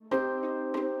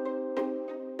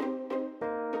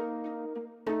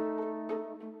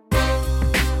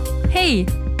Hei,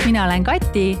 mina olen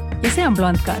Kati ja see on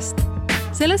Blondcast.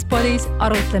 Selles podis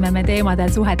arutleme me teemadel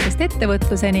suhetest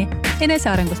ettevõtluseni,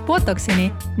 enesearengust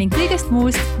botoksini ning kõigest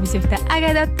muust, mis ühte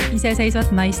ägedat, iseseisvat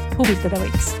naist huvitada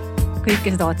võiks.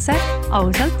 Kõike seda otse,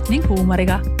 ausalt ning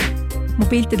huumoriga. Mu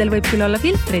piltidel võib küll olla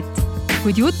filtrit,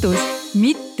 kuid jutus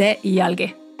mitte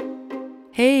iialgi.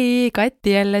 Hei,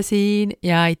 Kati jälle siin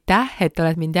ja aitäh, et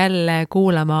oled mind jälle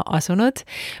kuulama asunud,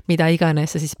 mida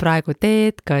iganes sa siis praegu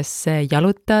teed, kas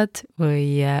jalutad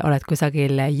või oled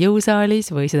kusagil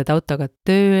jõusaalis või sõidad autoga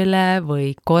tööle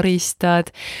või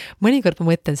koristad. Mõnikord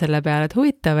ma mõtlen selle peale, et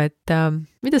huvitav, et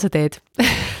mida sa teed?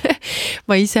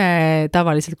 Ma ise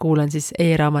tavaliselt kuulan siis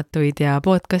e-raamatuid ja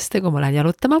podcaste, kui ma lähen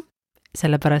jalutama,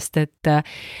 sellepärast, et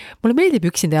mulle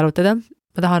meeldib üksinda jalutada.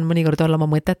 Ma tahan mõnikord olla oma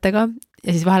mõtetega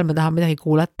ja siis vahel ma tahan midagi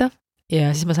kuulata ja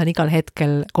siis ma saan igal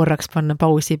hetkel korraks panna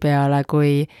pausi peale,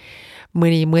 kui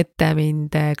mõni mõte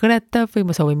mind kõnetab või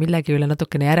ma soovin millegi üle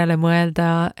natukene järele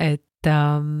mõelda, et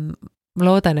ma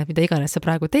loodan, et mida iganes sa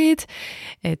praegu teed,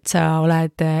 et sa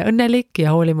oled õnnelik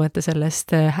ja hoolimata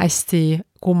sellest hästi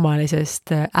kummalisest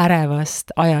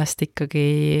ärevast ajast ikkagi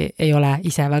ei ole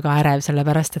ise väga ärev,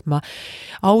 sellepärast, et ma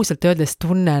ausalt öeldes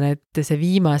tunnen, et see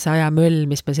viimase aja möll,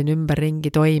 mis meil siin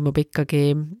ümberringi toimub, ikkagi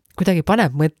kuidagi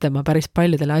paneb mõtlema päris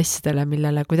paljudele asjadele,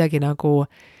 millele kuidagi nagu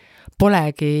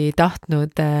polegi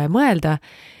tahtnud mõelda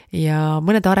ja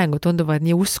mõned arengud tunduvad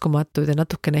nii uskumatud ja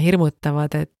natukene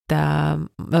hirmutavad, et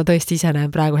ma tõesti ise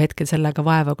näen praegu hetkel sellega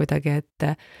vaeva kuidagi, et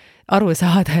aru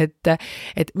saada,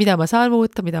 et mida ma saan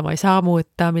muuta, mida ma ei saa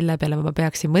muuta, mille peale ma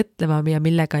peaksin mõtlema ja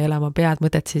millega ei ole ma pead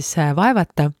mõtet siis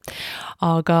vaevata.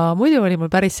 Aga muidu oli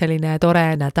mul päris selline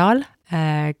tore nädal.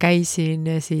 Käisin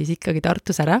siis ikkagi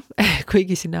Tartus ära,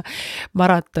 kuigi sinna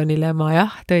maratonile ma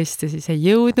tõesti siis ei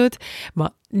jõudnud. Ma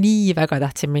nii väga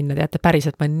tahtsin minna, teate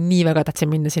päriselt, ma nii väga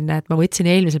tahtsin minna sinna, et ma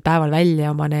võtsin eelmisel päeval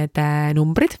välja oma need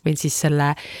numbrid või siis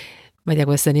selle, ma ei tea,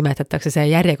 kuidas seda nimetatakse, see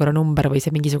järjekorra number või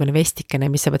see mingisugune vestikene,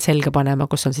 mis sa pead selga panema,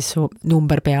 kus on siis su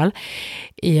number peal.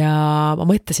 Ja ma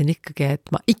mõtlesin ikkagi,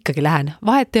 et ma ikkagi lähen.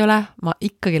 Vahet ei ole, ma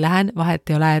ikkagi lähen, vahet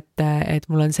ei ole, et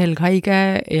mul on selg haige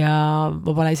ja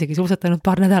ma pole isegi suusatanud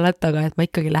paar nädalat, aga et ma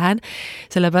ikkagi lähen.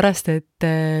 Sellepärast, et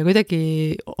kuidagi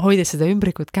hoides seda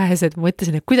ümbrikut käes, et ma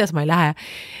mõtlesin, et kuidas ma ei lähe.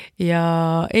 Ja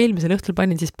eelmisel õhtul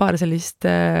panin siis paar sellist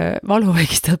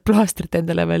valuväigistat plaastrit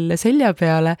endale veel selja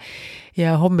peale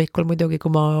ja hommikul muidugi,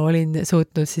 kui ma olin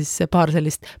suutnud siis paar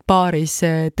sellist paaris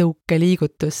tõuke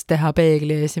liigutust teha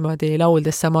peegli ja niimoodi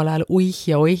lauldes samal ajal oih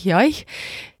ja aih,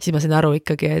 siis ma sain aru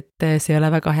ikkagi, et see ei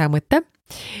ole väga hea mõte.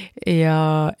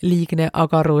 Ja liigne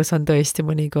agarus on tõesti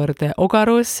mõnikord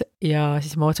ogarus ja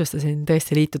siis ma otsustasin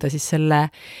tõesti liituda siis selle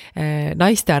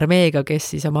naiste armeega, kes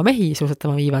siis oma mehi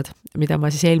suusatama viivad, mida ma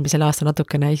siis eelmisel aastal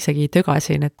natukene isegi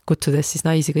tögasin, et kutsudes siis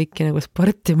naisi kõiki nagu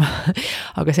sportima.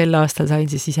 Aga sel aastal sain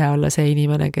siis ise olla see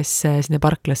inimene, kes sinne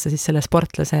parklasse siis selle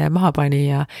sportlase maha pani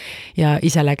ja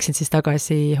ise läksin siis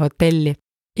tagasi hotelli.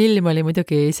 Ilm oli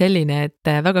muidugi selline, et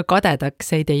väga kadedaks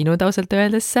ei teinud ausalt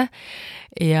öeldesse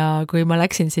ja kui ma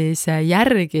läksin siis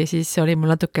järgi, siis oli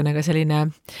mul natukene ka selline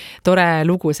tore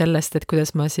lugu sellest, et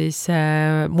kuidas ma siis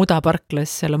Muda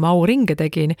parklas seal oma auringe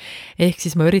tegin, ehk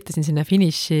siis ma üritasin sinna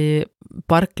finiši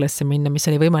parklasse minna, mis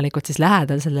oli võimalikult siis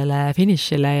lähedal sellele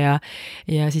finišile ja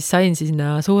siis sain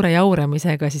sinna suure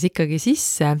jauramisega siis ikkagi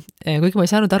sisse, kuigi ma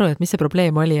ei saanud aru, et mis see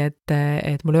probleem oli,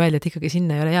 et mulle öeldi, et ikkagi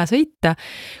sinna ei ole hea sõita,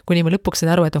 kuni ma lõpuks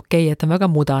sain aru, et okei, et on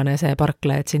väga mudane see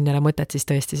parkla, et sinna ei ole mõtet siis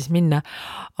tõesti siis minna.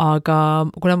 Aga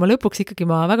kuna ma lõpuks ikkagi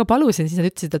ma väga palusin, siis nad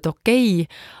ütlesid, et okei,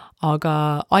 aga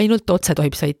ainult otse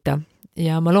tohib sõita.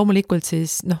 Ja ma loomulikult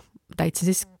siis, täitsin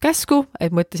siis käsku,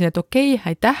 et mõtlesin, et okei,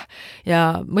 aitäh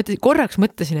ja korraks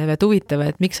mõtlesin, et huvitav,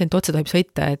 et miks ainult otse tohib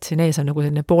sõita, et siin ees on nagu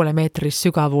selline 0,5 meetris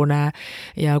sügavune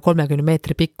ja 30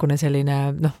 meetri pikkune selline,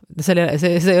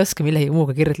 see ei oska millegi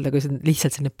muuga kirjutada, kui see on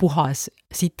lihtsalt selline puhas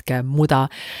sitke muda.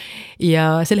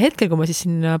 Ja sel hetkel, kui ma siis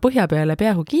sinna põhja peale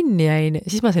peaaegu kinni jäin,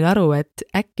 siis ma sain aru, et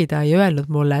äkki ta ei öelnud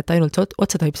mulle, et ainult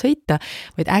otse tohib sõita,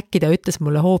 vaid äkki ta ütles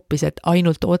mulle hoopis, et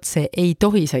ainult otse ei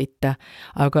tohi sõita.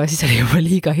 Aga siis oli juba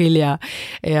liiga hilja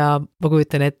ja ma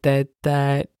kujutan ette, et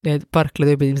need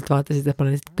parklatüübid ilmselt vaatasid, et ma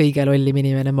olen kõige lollim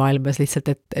inimene maailmas lihtsalt,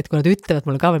 et kui nad ütlevad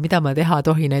mulle ka veel, mida ma teha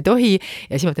tohin, ei tohi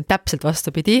ja siis ma teen täpselt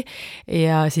vastupidi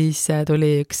ja siis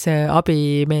tuli üks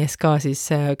abimees ka siis,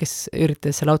 kes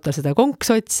üritas seal autol seda konks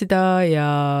otsida ja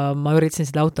ma üritasin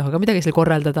seda autoga ka midagi seal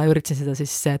korraldada, üritasin seda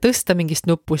siis tõsta mingist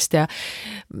nupust ja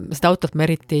seda autot ma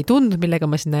eriti ei tundnud, millega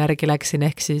ma sinna järgi läksin,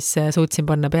 ehk siis suutsin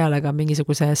panna peale ka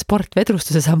mingisuguse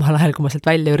sportvedrustuse samal ajal, kui ma sealt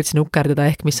välja üritasin ukerdada,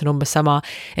 ehk mis on umbes sama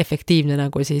efektiivne efektiivne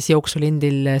nagu siis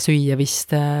jooksulindil süüa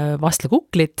vist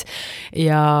vastlakuklit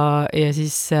ja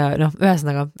siis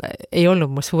ühesõnaga ei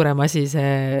olnud mu suurem asi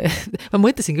see ma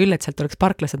mõtlesin küll, et sealt oleks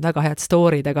parklas on väga head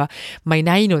story'd, aga ma ei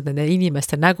näinud nende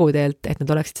inimeste nägudelt, et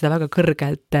nad oleksid seda väga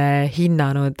kõrgelt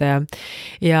hinnanud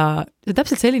ja see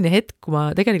täpselt selline hetk, kui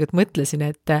ma tegelikult mõtlesin,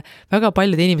 et väga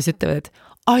paljud inimesed ütlevad, et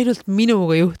ainult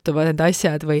minuga juhtuvad need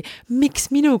asjad või miks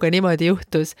minuga niimoodi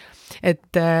juhtus,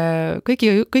 et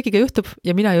kõigiga juhtub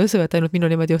ja mina ei usu, et ainult minu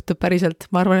niimoodi juhtub päriselt.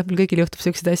 Ma arvan, et meil kõigil juhtub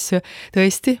selliseid asju.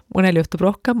 Tõesti, mõnel juhtub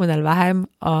rohkem, mõnel vähem.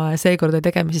 Seekord ei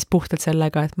tegema siis puhtalt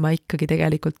sellega, et ma ikkagi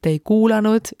tegelikult ei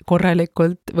kuulanud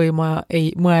korralikult või ma ei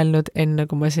mõelnud enne,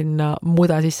 kui ma sinna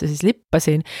muda sisse siis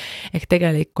lippasin. Ehk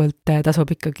tegelikult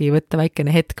tasub ikkagi võtta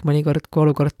väikene hetk mõnikord, kui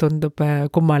olukord tundub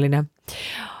kummaline.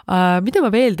 Mida ma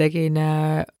veel tegin?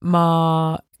 Ma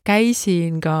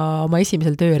käisin ka oma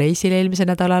esimesel tööreisil eelmisel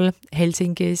nädalal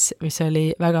Helsingis, mis oli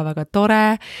väga-väga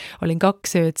tore. Olin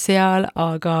 2 ööd seal,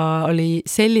 aga oli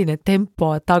selline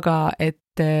tempo taga,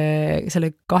 et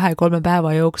selle 2-3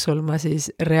 päeva jooksul ma siis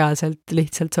reaalselt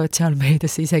lihtsalt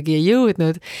sotsiaalmeediasse isegi ei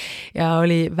jõudnud ja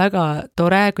oli väga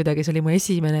tore, kuidagi see oli mu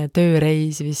esimene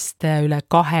tööreis vist üle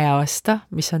 2 aasta,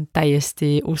 mis on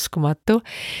täiesti uskumatu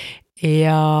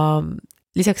ja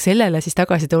lisaks sellele siis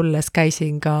tagasi tulles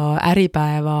käisin ka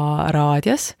Äripäeva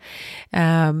raadios,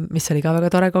 mis oli ka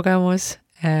väga tore kogemus.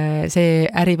 See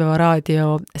Äripäeva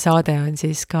raadio saade on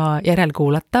siis ka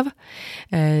järelkuulatav.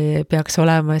 Peaks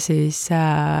olema siis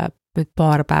nüüd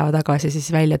paar päeva tagasi siis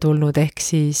välja tulnud, ehk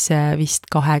siis vist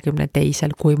 22.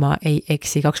 kui ma ei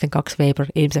eksi, 22. veebruar,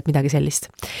 ilmselt midagi sellist.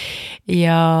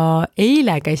 Ja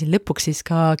eile käisin lõpuks siis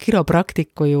ka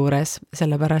kiropraktiku juures,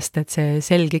 sellepärast, et see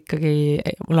selg ikkagi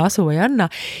mulle asu ei anna.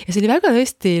 Ja see oli väga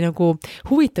tõesti nagu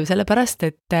huvitav, sellepärast,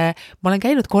 et ma olen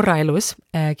käinud korra elus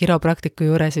kiropraktiku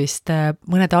juures vist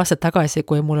mõned aastad tagasi,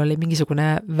 kui mul oli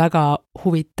mingisugune väga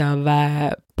huvitav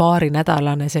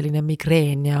paarinädalane selline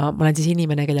migreen ja ma olen siis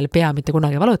inimene, kellel pea mitte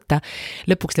kunagi valuta.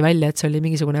 Lõpuks tuli välja, et see oli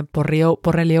mingisugune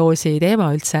borrelioosi teema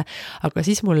üldse, aga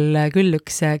siis mul küll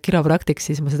üks kiropraktik,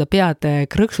 siis ma seda pead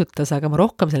krõksutas, aga ma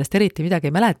rohkem sellest eriti midagi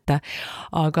ei mäleta.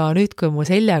 Aga nüüd, kui mu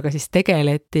seljaga siis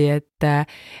tegeleti, et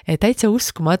täitsa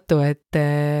uskumatu, et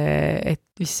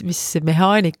mis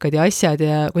mehaanikad ja asjad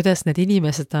ja kuidas need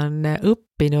inimesed on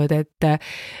õppinud,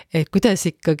 et kuidas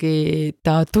ikkagi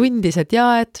ta tundis, et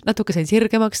et natuke sain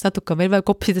sirgemaks, natuke veel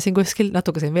kopsidasin kuskil,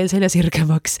 natuke sain veel selja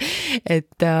sirgemaks,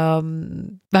 et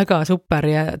väga super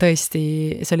ja tõesti,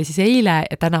 see oli siis eile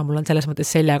ja täna mul on selles mõttes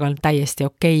seljaga on täiesti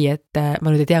okei, et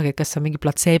ma nüüd ei teagi, kas see on mingi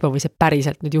platseebo või see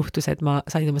päriselt nüüd juhtus, et ma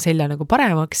sain oma selja nagu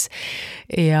paremaks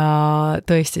ja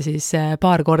tõesti siis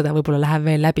paar korda võib-olla lähen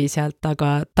veel läbi sealt,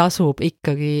 aga tasub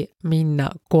ikkagi minna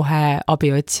kohe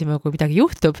abi otsima, kui midagi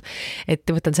juhtub, et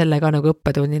võtan selle ka nagu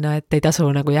õppetunnina, et ei tasu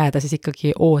nagu jääda siis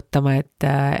ikkagi ootama,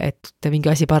 et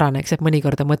mingi asi paraneks, et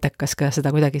mõnikord on mõttekas ka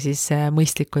seda kuidagi siis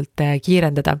mõistlikult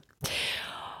kiirendada.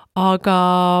 Aga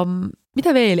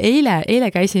mida veel? Eile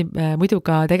käisin muidu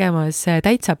ka tegemas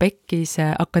täitsa pekkis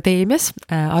akadeemias,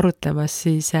 arutlemas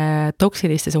siis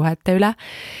toksiliste suhete üle,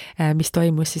 mis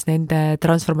toimus siis nende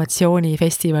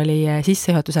transformatsioonifestivali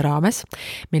sissejuhatuse raames,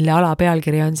 mille ala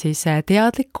pealkiri on siis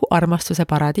teadliku armastuse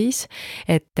paradiis,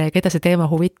 et keda see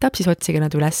teema huvitab, siis otsige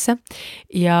nad ülesse.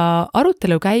 Ja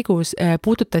arutelu käigus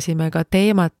puudutasime ka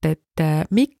teemat, et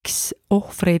miks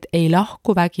ohvrid ei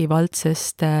lahku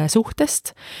vägivaldsest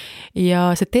suhtest ja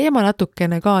see teema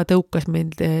natukene ka tõukas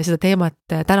mind seda teemat,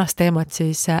 tänast teemat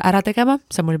siis ära tegema,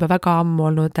 see on mul juba väga ammu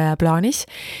olnud plaanis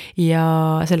ja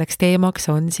selleks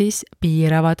teemaks on siis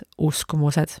piiravad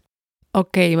uskumused.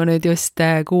 Okei, ma nüüd just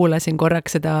kuulasin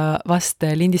korraks seda vast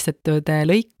lindistatud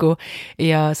lõiku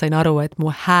ja sain aru, et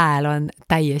mu hääl on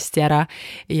täiesti ära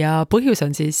ja põhjus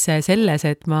on siis selles,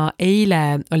 et ma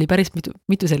eile oli päris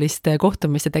mitu sellist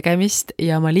kohtumiste tegemist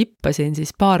ja ma lippasin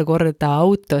siis paar korda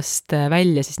autost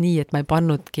välja siis nii, et ma ei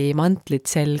pannudki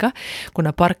mantlit selga,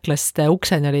 kuna parklast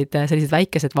ukseni olid sellised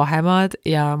väikesed vahemaad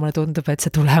ja mulle tundub, et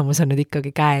see tulemus on nüüd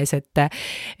ikkagi käes,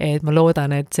 et ma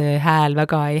loodan, et see hääl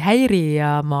väga ei häiri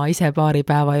ja ma ise paari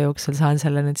päeva jooksul saan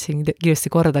selle nüüd siin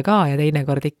kiiresti korda ka ja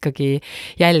teinekord ikkagi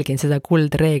jälgin seda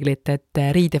kuldreeglit, et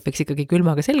riided võiks ikkagi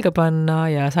külmaga selga panna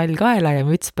ja sall kaela ja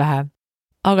müts pähe.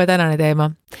 Aga tänane teema.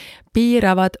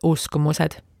 Piiravad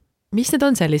uskumused. Mis need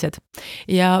on sellised?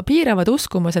 Ja piiravad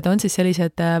uskumused on siis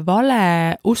sellised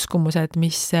vale uskumused,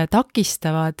 mis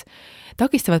takistavad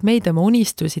meid oma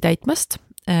unistusi täitmast.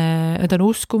 Need on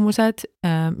uskumused,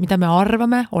 mida me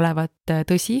arvame olevat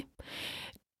tõsi,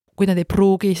 kui nad ei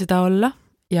pruugi seda olla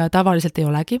ja tavaliselt ei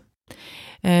olegi.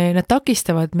 Nad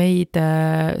takistavad meid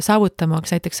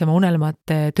saavutamaks näiteks oma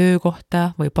unelmat töökohta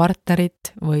või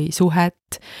partnerit või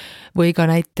suhet või ka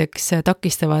näiteks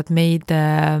takistavad meid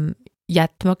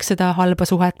jätmaks seda halba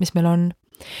suhet, mis meil on.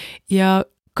 Ja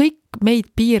kõik meid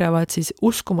piiravad siis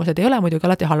uskumused ei ole muidugi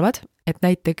alati halvad, et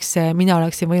näiteks mina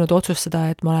oleksin võinud otsustada,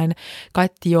 et ma olen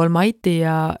Kati almighty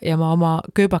ja ma oma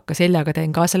kööbaka seljaga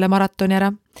teen ka selle maratoni ära.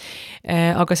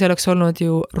 Aga see oleks olnud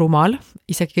ju rumal,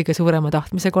 isegi kõige suurema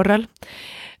tahtmise korral.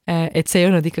 Et see ei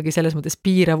olnud ikkagi selles mõttes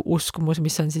piirav uskumus,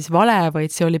 mis on siis vale,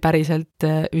 vaid see oli päriselt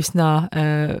üsna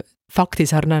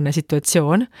faktisarnane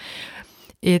situatsioon.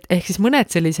 Ehk siis mõned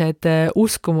sellised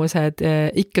uskumused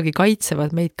ikkagi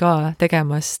kaitsevad meid ka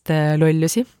tegemast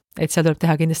lollusi, et seal tuleb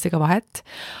teha kindlasti ka vahet,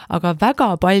 aga väga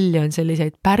palju on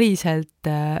selliseid päriselt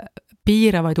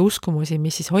piiravaid uskumusi,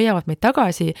 mis siis hoiavad meid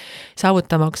tagasi,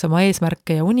 saavutamaks oma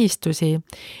eesmärke ja unistusi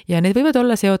ja need võivad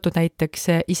olla seotud näiteks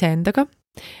iseendaga,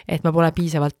 et ma pole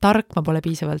piisavalt tark, ma pole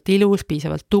piisavalt ilus,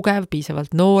 piisavalt tugev,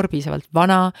 piisavalt noor, piisavalt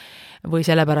vana või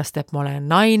sellepärast, et ma olen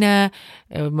naine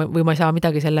või ma ei saa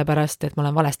midagi sellepärast, et ma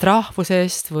olen valest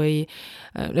rahvusest või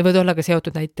need võivad olla ka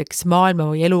seotud näiteks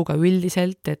maailma või eluga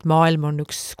üldiselt, et maailm on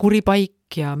üks kuripaik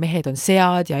ja mehed on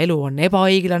sead ja elu on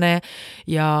ebaõiglane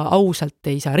ja ausalt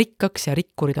ei saa rikkaks ja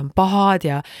rikkurid on pahad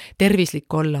ja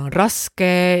tervislik olla on raske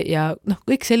ja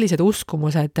kõik sellised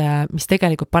uskumused, mis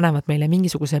tegelikult panevad meile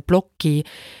mingisuguse ploki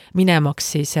minemaks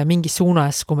siis mingis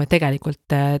suunas, kui me tegelikult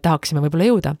tahaksime võib-olla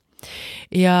jõuda.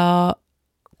 Ja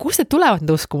kust need tulevad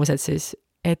need uskumused siis?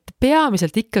 Et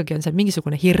peamiselt ikkagi on seal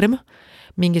mingisugune hirm,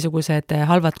 mingisugused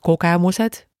halvad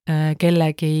kogemused,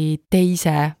 kellegi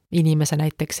teise inimese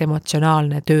näiteks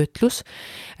emotsionaalne töötlus,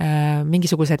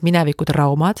 mingisugused minevikud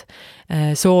traumad,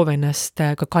 soov ennast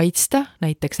ka kaitsta,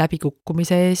 näiteks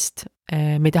läbikukkumise eest,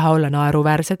 me ei taha olla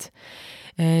naeruväärsed.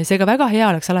 Seega väga hea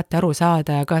oleks alati aru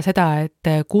saada ka seda,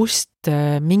 et kust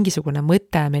mingisugune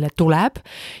mõte meile tuleb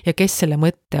ja kes selle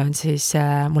mõtte on siis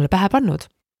mulle pähe pannud.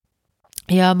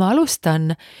 Ja ma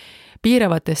alustan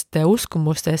piiravatest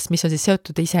uskumustest, mis on siis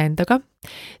seotud iseendaga.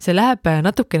 See läheb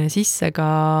natukene sisse ka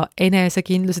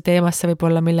enesekindluse teemasse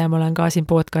võib-olla, mille ma olen ka siin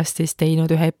podcastis teinud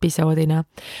ühe episoodina.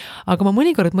 Aga ma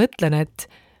mõnikord mõtlen, et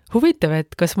huvitav,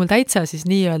 et kas mul täitsa siis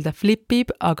nii-öelda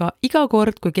flipib, aga iga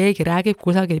kord, kui keegi räägib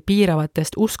kusagil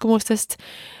piiravatest uskumustest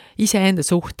iseenda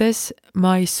suhtes,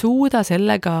 ma ei suuda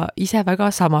sellega ise väga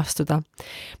samastuda.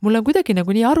 Mul on kuidagi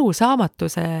nagu nii arusaamatu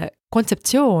see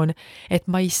kontseptsioon, et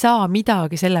ma ei saa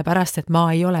midagi sellepärast, et ma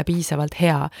ei ole piisavalt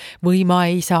hea või ma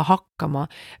ei saa hakkama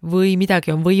või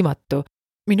midagi on võimatu.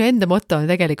 Minu enda motto on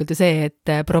tegelikult ju see,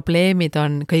 et probleemid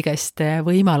on kõigest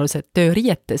võimalused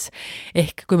tööriietes.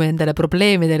 Ehk kui me endale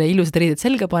probleemidele ilusad riided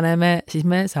selga paneme, siis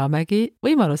me saamegi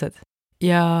võimalused.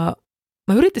 Ja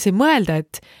ma üritasin mõelda,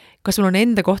 et kas sul on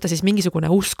enda kohta siis mingisugune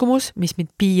uskumus, mis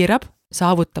mind piirab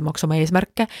saavutamaks oma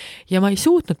eesmärke ja ma ei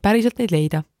suutnud päriselt neid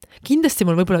leida. Kindlasti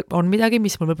mul võib-olla on midagi,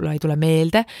 mis mul võib-olla ei tule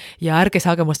meelde ja ärge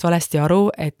saage must valesti aru,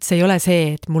 et see ei ole see,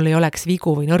 et mul ei oleks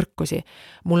vigu või nõrkusi.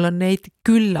 Mul on neid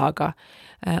küllaga,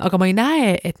 aga ma ei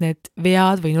näe, et need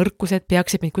vead või nõrkused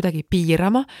peaksid mind kuidagi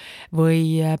piirama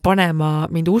või panema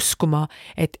mind uskuma,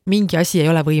 et mingi asi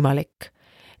ei ole võimalik.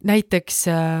 Näiteks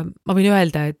ma võin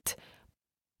öelda, et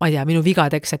ma ei tea, minu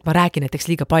vigadeks, et ma räägin näiteks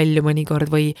liiga palju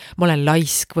mõnikord või ma olen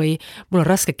laisk või mul on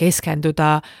raske keskenduda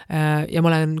ja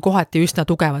ma olen kohati üsna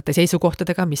tugevate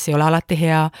seisukohtadega, mis ei ole alati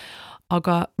hea,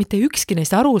 aga mitte ükski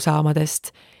neist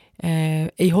arusaamadest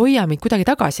ei hoia mind kuidagi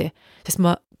tagasi, sest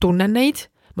ma tunnen neid,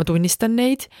 ma tunnistan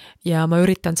neid ja ma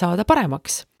üritan saada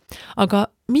paremaks. Aga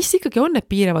mis ikkagi on need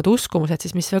piiravad uskumused,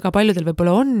 siis mis väga paljudel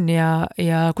võib-olla on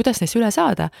ja kuidas neist üle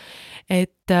saada?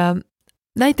 Et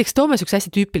näiteks toome sükse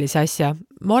hästi tüüpilisi asja.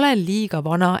 Ma olen liiga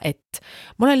vana,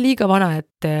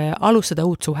 et alustada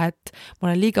uut suhet, ma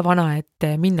olen liiga vana, et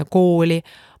minna kooli,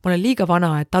 ma olen liiga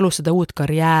vana, et alustada uut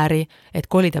karjääri,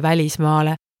 et kolida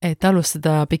välismaale, et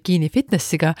alustada bikiini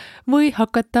fitnessiga või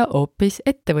hakata hoopis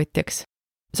ettevõtjaks.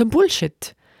 See on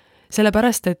bullshit.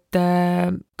 Sellepärast, et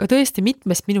ka tõesti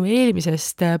mitmest minu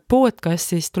eelmisest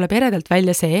podcastist tuleb eredalt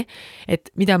välja see,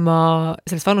 et mida ma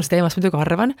sellest vanuse teemast muidugi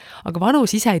arvan, aga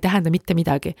vanus ise ei tähenda mitte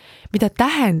midagi. Mida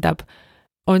tähendab,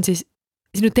 on siis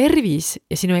sinu tervis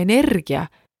ja sinu energia,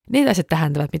 need asjad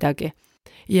tähendavad midagi.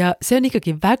 Ja see on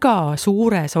ikkagi väga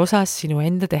suures osas sinu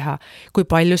enda teha, kui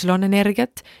palju sul on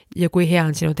energiat ja kui hea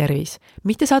on sinu tervis.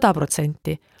 Mitte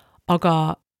 100%, aga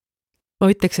ma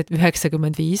ütleks, et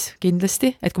 95% kindlasti,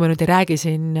 et kui me nüüd ei räägi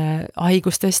siin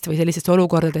haigustest või sellistest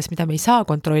olukordadest, mida me ei saa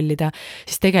kontrollida,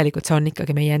 siis tegelikult see on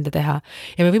ikkagi meie enda teha.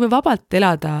 Ja me võime vabalt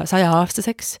elada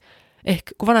 100-aastaseks,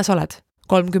 ehk kui vana sa oled?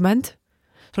 30?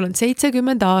 sul on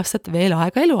 70 aastat veel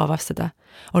aega elu avastada.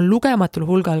 On lugematul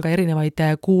hulgal ka erinevaid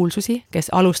kuulsusi, kes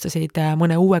alustasid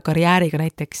mõne uue karjääriga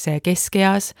näiteks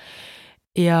keskeas.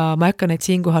 Ja ma ei hakka neid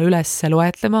siinkohal üles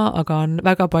loetlema, aga on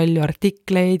väga palju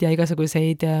artikleid ja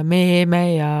igasuguseid meeme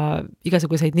ja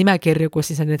igasuguseid nimekirju, kus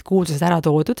siis on need kuulsused ära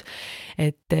toodud,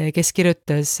 et kes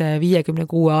kirjutas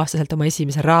 56-aastaselt oma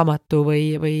esimese raamatu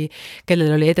või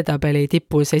kellel oli edetabeli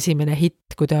tipus esimene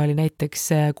hitt, kui ta oli näiteks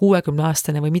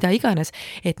 60-aastane või mida iganes,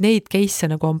 et neid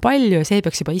case'e nagu on palju ja see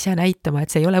peaks juba ise näitama,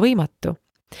 et see ei ole võimatu.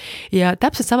 Ja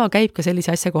täpselt sama käib ka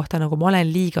sellise asja kohta, nagu ma olen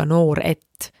liiga noor,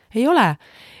 et ei ole.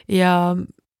 Ja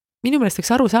minu meelest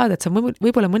võiks aru saada, et see on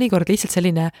võib-olla mõnikord lihtsalt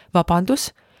selline vabandus,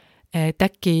 et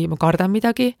äkki ma kardan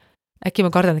midagi, äkki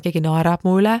ma kardan, et keegi naerab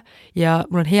mu üle ja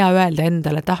mul on hea öelda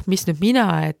endale, et mis nüüd mina,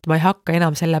 et ma ei hakka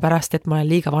enam selle pärast, et ma olen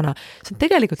liiga vana. See on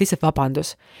tegelikult lihtsalt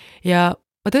vabandus. Ja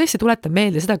ma tõesti tuletan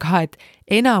meelde seda ka, et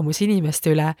enamus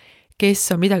inimeste üle, kes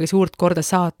on midagi suurt korda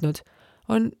saatnud,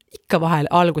 on ikka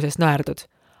vahel alguses naerdud.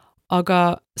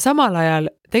 Aga samal ajal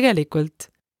tegelikult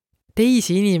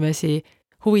teisi inimesi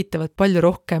huvitavad palju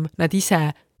rohkem nad ise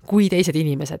kui teised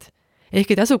inimesed.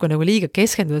 Ehk ei tasu ka nagu liiga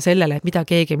keskenduda sellele, et mida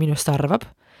keegi minust arvab.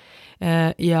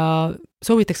 Ja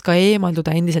soovitaks ka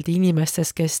eemalduda endiselt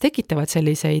inimestest, kes tekitavad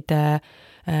selliseid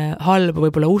halbu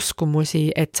võib-olla uskumusi,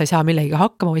 et sa ei saa millegagi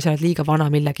hakkama või sa oled liiga vana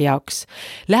millegi jaoks.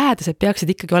 Lähedased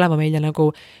peaksid ikkagi olema meile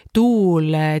nagu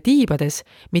tuul tiibades,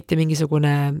 mitte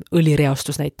mingisugune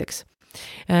õlireostus näiteks.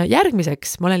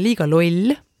 Järgmiseks, ma olen liiga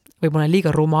loll või ma olen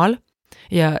liiga rumal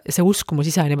ja see uskumus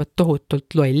ise on juba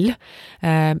tohutult loll.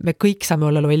 Me kõik saame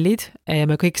olla lollid ja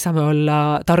me kõik saame olla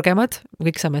targemad, me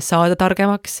kõik saame saada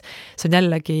targemaks. See on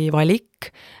jällegi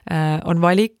valik. On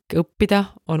valik õppida,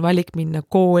 on valik minna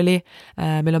kooli.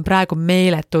 Meil on praegu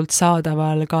meeletult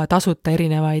saadaval ka tasuta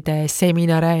erinevaid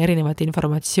seminare, erinevat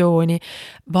informatsiooni.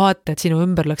 Vaata, et sinu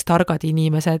ümber oleks targad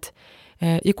inimesed.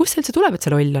 Ja kust see üldse tuleb, et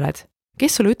sa loll oled?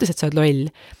 Kes sulle ütles, et sa oled loll?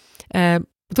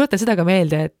 Ma tuletan seda ka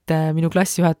meelde, et minu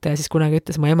klassijuhataja siis kunagi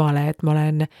ütles mu emale, et ma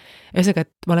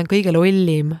olen kõige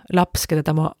lollim laps, keda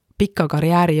ta oma pika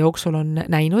karjääri jooksul on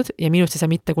näinud ja minust ei saa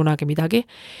mitte kunagi midagi.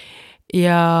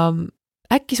 Ja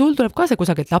äkki sul tuleb ka see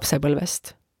kusagilt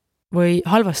lapsepõlvest või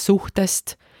halvast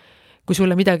suhtest, kui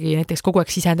sulle midagi näiteks kogu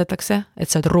aeg sisendatakse, et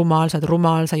sa oled rumal,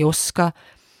 sa ei oska.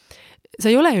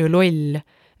 Sa ei ole ju loll,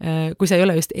 kui sa ei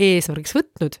ole just eesmärgiks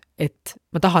võtnud, et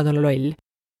ma tahan olla loll.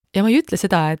 Ja ma ei ütle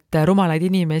seda, et rumalaid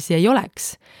inimesi ei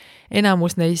oleks.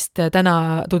 Enamus neist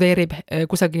täna tudeerib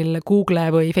kusagil Google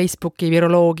või Facebooki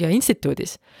viroloogia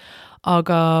instituudis.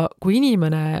 Aga kui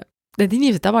need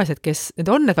inimesed tavaliselt, kes need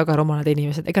on need väga rumalad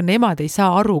inimesed, ega nemad ei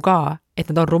saa aru ka,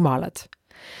 et nad on rumalad.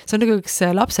 See on nagu üks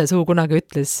lapse suu kunagi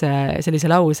ütles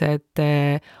sellise lause, et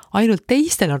ainult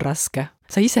teistel on raske.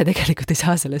 Sa ise tegelikult ei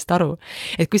saa sellest aru.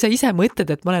 Et kui sa ise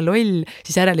mõtled, et ma olen loll,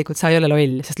 siis järelikult sa ei ole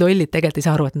loll, sest lollid tegelikult ei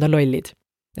saa aru, et nad on lollid.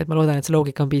 Et ma loodan, et see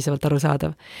loogika on piisavalt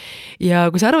arusaadav. Ja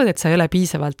kui sa arvad, et sa ei ole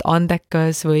piisavalt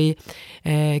andekas või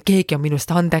keegi on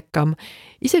minust andekam,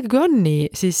 isegi kui on nii,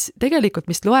 siis tegelikult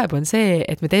mis loeb on see,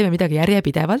 et me teeme midagi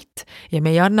järjepidevalt ja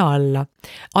me ei anna alla.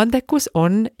 Andekus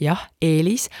on jah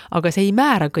eelis, aga see ei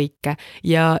määra kõike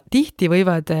ja tihti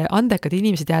võivad andekad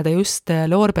inimesed jääda just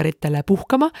loorberitele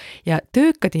puhkama ja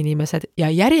töökad inimesed ja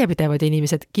järjepidevad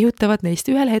inimesed kihutavad neist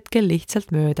ühel hetkel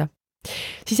lihtsalt mööda.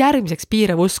 Siis järgmiseks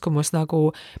piirav uskumus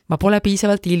nagu ma pole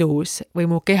piisavalt ilus või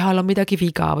mu kehal on midagi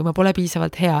viga või ma pole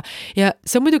piisavalt hea. Ja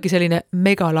see on muidugi selline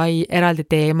megalai eraldi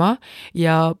teema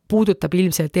ja puudutab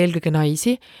ilmselt eelkõige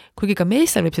naisi, kuigi ka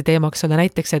meestel võib see teemaks olla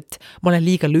näiteks, et ma olen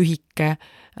liiga lühike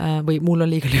või mul on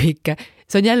liiga lühike.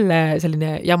 See on jälle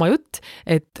selline jama jutt,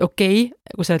 et okei,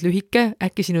 kui sa oled lühike,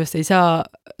 äkki sinust ei saa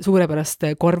suurepärast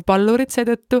korvpallurit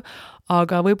seetõttu,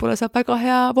 aga võib-olla saab väga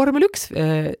hea vormel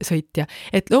 1 sõitja.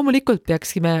 Et loomulikult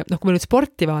peaksime, kui me nüüd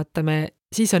sporti vaatame,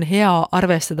 siis on hea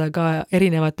arvestada ka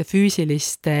erinevate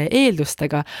füüsiliste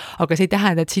eeldustega, aga see ei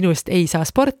tähenda, et sinust ei saa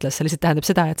sportlas, see lihtsalt tähendab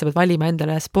seda, et sa pead valima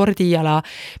endale spordiala,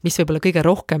 mis võib-olla kõige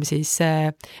rohkem siis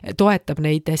toetab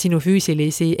neid sinu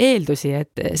füüsilisi eeldusi,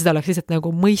 et seda oleks lihtsalt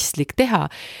nagu mõistlik teha,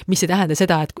 mis ei tähenda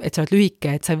seda, et sa oled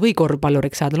lühike, et sa ei või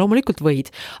korvpalluriks saada, loomulikult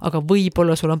võid, aga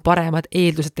võib-olla sul on paremad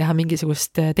eeldused teha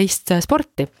mingisugust teist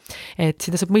sporti. Et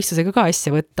siin tasub mõistusega ka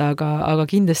asja võtta, aga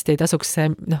kindlasti ei tasuks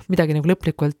midagi nagu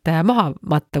lõplikult maha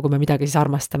matta, kui me midagi siis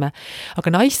armastame. Aga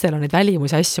naistel on neid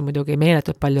välimusi asju muidugi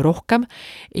meeletult palju rohkem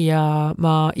ja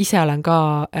ma ise olen ka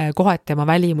kohati oma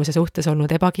välimuse suhtes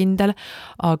olnud ebakindel,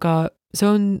 aga see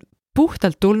on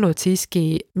puhtalt tulnud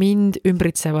siiski mind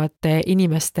ümbritsevate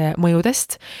inimeste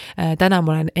mõjudest. Täna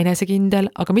ma olen enesekindel,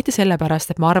 aga mitte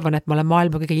sellepärast, et ma arvan, et ma olen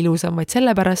maailma kõige ilusam, vaid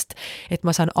sellepärast, et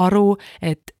ma saan aru,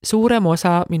 et suurem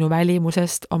osa minu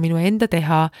välimusest on minu enda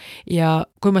teha ja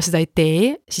kui ma seda ei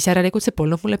tee, siis järelikult see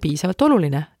polnud mulle piisavalt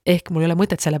oluline. Ehk mul ei ole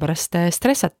mõtet sellepärast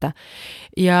stressata.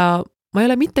 Ja ma ei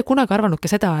ole mitte kunagi arvanud ka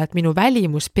seda, et minu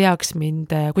välimus peaks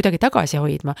mind kuidagi tagasi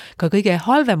hoidma, ka kõige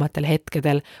halvematel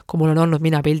hetkedel, kui mul on olnud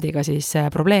minapildiga siis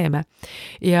probleeme.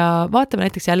 Ja vaatame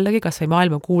näiteks jällegi kas või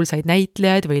maailma kuulsaid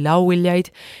näitlejaid või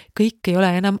lauljaid, kõik ei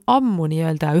ole enam ammu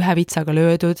nii-öelda ühe vitsaga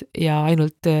löödud ja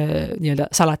ainult nii-öelda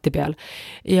salati peal.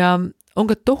 Ja on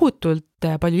ka tohutult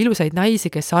palju ilusaid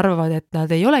naisi, kes arvavad, et nad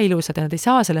ei ole ilusad ja nad ei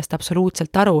saa sellest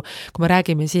absoluutselt aru, kui me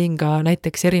räägime siin ka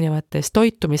näiteks erinevatest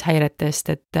toitumishäiretest,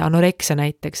 et anoreksia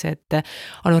näiteks, et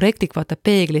anorektik vaatab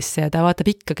peeglisse ja ta vaatab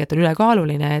ikkagi, et on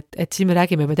ülekaaluline, et siin me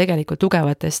räägime juba tegelikult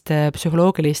tugevatest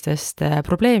psühholoogilistest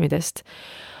probleemidest.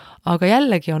 Aga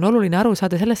jällegi on oluline aru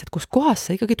saada sellest, et kus kohas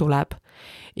see ikkagi tuleb.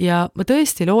 Ja ma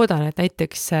tõesti loodan, et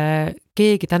näiteks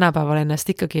keegi tänapäeval ennast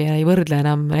ikkagi ei võrdle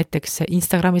enam näiteks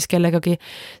Instagramis kellegagi,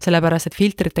 sellepärast, et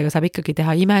filtritega saab ikkagi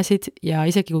teha imesid ja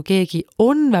isegi kui keegi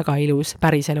on väga ilus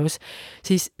päriselus,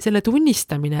 siis selle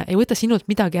tunnistamine ei võta sinult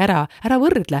midagi ära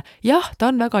võrdle. Jah,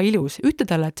 ta on väga ilus, ütle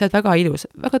talle, et sa oled väga ilus,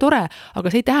 väga tore,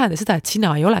 aga see ei tähenda seda, et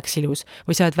sina ei oleks ilus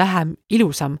või sa oled vähem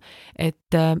ilusam.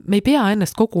 Et me ei pea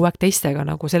ennast kogu aeg teistega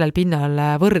nagu sellel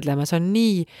pinnal võrdlema, see on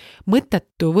nii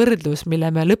mõttetu võrdlus,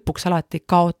 mille me lõpuks alati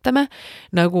kaotame,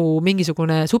 nagu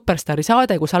mingisugune superstaari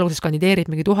saade, kus alguses kandideerib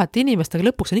mingi 1000 inimest, aga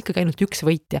lõpuks on ikkagi ainult üks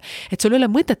võitja. Et sul ei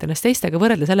ole mõtet ennast teistega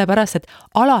võrrelda sellepärast, et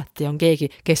alati on keegi,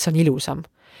 kes on ilusam.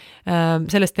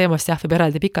 Sellest teemast võib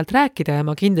eraldi pikalt rääkida ja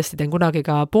ma kindlasti teen kunagi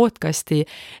ka podcasti,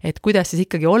 et kuidas siis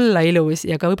ikkagi olla ilus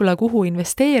ja ka võib-olla kuhu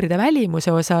investeerida välimuse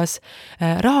osas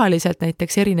rahaliselt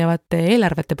näiteks erinevate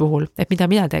eelarvete puhul, et mida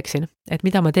mina teeksin. Et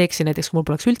mida ma teeksin näiteks, kui mul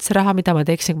poleks üldse raha, mida ma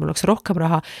teeksin, kui mul oleks rohkem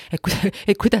raha,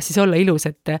 et kuidas siis olla ilus,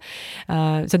 et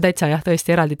see on täitsa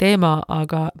tõesti eraldi teema,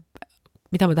 aga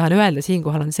mida ma tahan öelda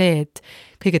siinkohal on see, et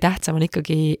kõige tähtsam on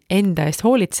ikkagi enda eest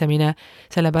hoolitsemine,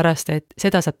 sellepärast, et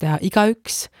seda saab teha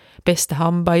igaüks, pesta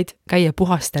hambaid, käia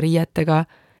puhaste riietega,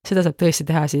 seda saab tõesti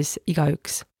teha siis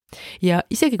igaüks. Ja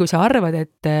isegi kui sa arvad,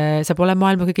 et sa pole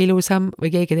maailma kõige ilusam või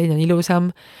keegi teine on ilusam,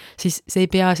 siis see ei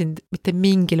pea sind mitte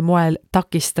mingil moel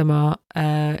takistama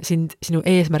sinu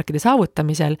eesmärkide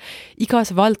saavutamisel.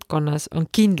 Igas valdkonnas on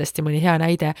kindlasti mõni hea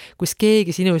näide, kus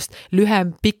keegi sinust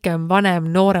lühem, pikem, vanem,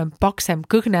 noorem, paksem,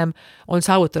 kõhnem on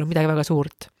saavutanud midagi väga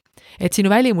suurt. Et sinu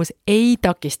välimus ei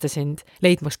takista sind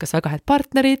leidmaks kas väga head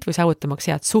partnerit või saavutamaks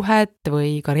head suhet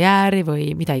või karjääri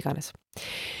või mida iganes.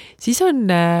 Siis on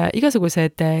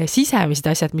igasugused sisemised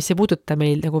asjad, mis ei puuduta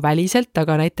meil nagu väliselt,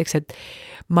 aga näiteks, et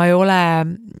ma ei ole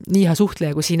nii hea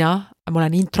suhtleja kui sina, ma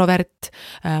olen introvert,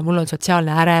 mul on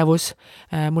sotsiaalne ärevus,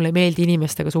 mulle ei meeldi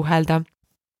inimestega suhelda.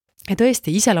 Ja tõesti,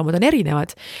 iseloomud on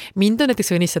erinevad. Mind on näiteks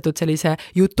õnnistatud sellise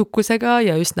jutukusega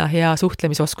ja üsna hea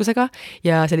suhtlemisoskusega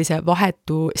ja sellise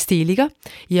vahetu stiiliga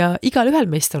ja igal ühel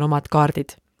meist on omad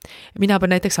kaardid. Mina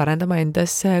pean näiteks arendama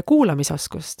endas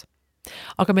kuulamisoskust.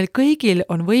 Aga meil kõigil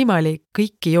on võimalik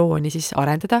kõiki jooni siis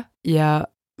arendada ja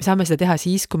saame seda teha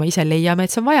siis, kui me ise leiame,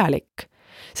 et see on vajalik.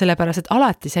 Sellepärast, et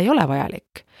alati see ei ole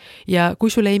vajalik. Ja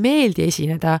kui sulle ei meeldi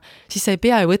esineda, siis sa ei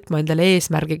pea ju võtma endale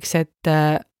eesmärgiks, et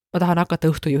ma tahan hakata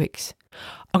õhtujuhiks.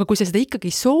 Aga kui sa seda ikkagi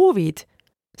soovid,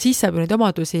 siis saab ju neid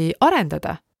omadusi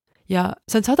arendada. Ja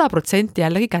see on 100%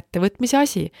 jällegi kättevõtmise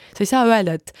asi. Sa ei saa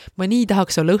öelda, et ma nii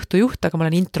tahaks olla õhtujuht, aga ma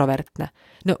olen introvertne.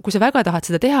 No kui sa väga tahad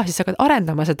seda teha, siis sa hakkad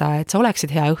arendama seda, et sa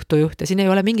oleksid hea õhtujuht ja siin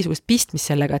ei ole mingisugust pistmist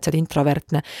sellega, et sa oled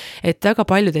introvertne. Et väga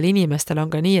paljudel inimestel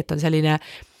on ka nii, et on selline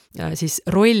siis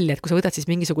roll, et kui sa võtad siis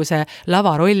mingisuguse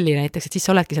lavarolli näiteks, et siis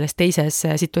sa oledki selles teises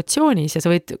situatsioonis ja sa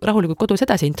võid rahulikult kodus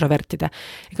edasi introvertida.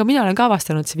 Ega mina olen ka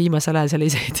avastanud viimasel ajal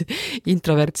selliseid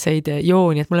introvertseid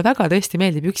jooni, et mulle väga tõesti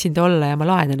meeldib üksinda olla ja ma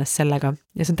laen ennast sellega.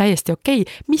 Ja see on täiesti okei.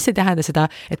 Mis ei tähenda seda,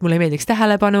 et mulle ei meeldiks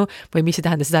tähelepanu või mis ei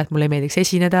tähenda seda, et mulle ei meeldiks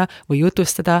esineda või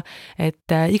jutustada,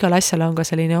 et igal asjal on ka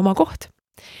selline oma koht.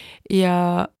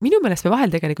 Ja minu meelest me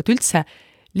vahel tegelikult üldse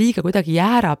liiga kuidagi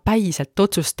jäärapäiselt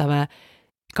otsustame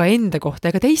ka enda kohta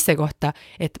ja ka teiste kohta,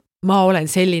 et ma olen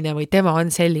selline või tema on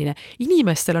selline.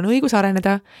 Inimestel on õigus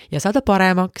areneda ja saada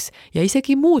paremaks ja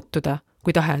isegi muutuda,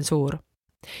 kui tahe on suur.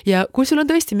 Ja kui sul on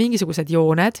tõesti mingisugused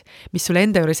jooned, mis sulle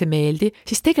enda juures ei meeldi,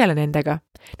 siis tegele nendega.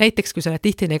 Näiteks, kui sa oled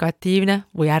tihti negatiivne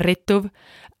või ärrituv,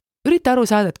 ürita aru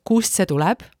saada, et kust see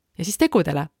tuleb ja siis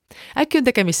tegudele. Äkki on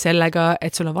tegemist sellega,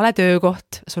 et sul on vale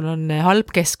töökoht, sul on halb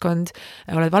keskkond,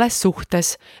 oled vales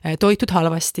suhtes, toitud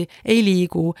halvasti, ei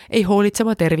liigu, ei hoolitse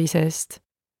oma tervise eest.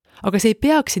 Aga see ei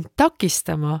peaks sind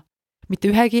takistama mitte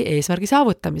ühegi eesmärgi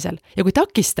saavutamisel. Ja kui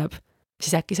takistab,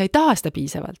 siis äkki sa ei taha seda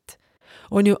piisavalt.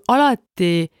 On ju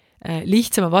alati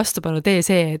lihtsama vastupanu tee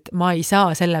see, et ma ei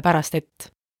saa selle pärast,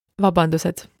 et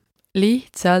vabandused.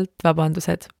 Lihtsalt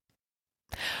vabandused.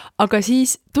 Aga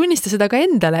siis tunnista seda ka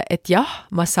endale, et jah,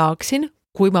 ma saaksin,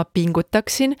 kui ma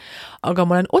pingutaksin, aga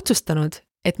ma olen otsustanud,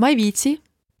 et ma ei viitsi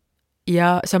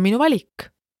ja see on minu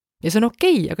valik. Ja see on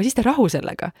okei, aga siis tee rahu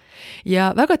sellega.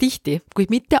 Ja väga tihti,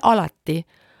 kuid mitte alati,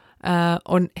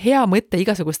 on hea mõte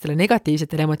igasugustele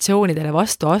negatiivsetele emotsioonidele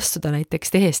vastu astuda,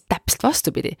 näiteks tehes täpselt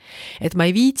vastupidi. Et ma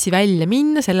ei viitsi välja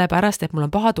minna sellepärast, et mul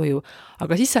on paha tuju,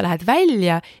 aga siis sa lähed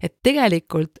välja, et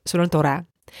tegelikult sul on tore.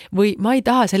 Või ma ei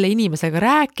taha selle inimesega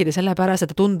rääkida sellepärast,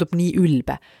 et ta tundub nii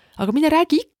ülbe. Aga mine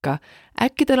räägi ikka.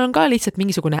 Äkki tal on ka lihtsalt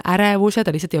mingisugune ärevus ja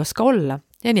ta lihtsalt ei oska olla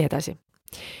ja nii edasi.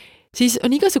 Siis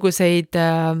on igasuguseid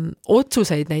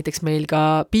otsuseid näiteks meil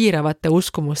ka piiravate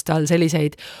uskumuste all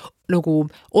selliseid nagu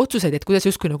otsuseid, et kuidas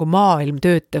justkui nagu maailm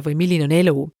töötab või milline on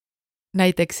elu.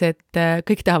 Näiteks, et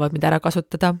kõik tahavad mind ära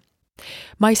kasutada.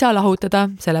 Ma ei saa lahutada,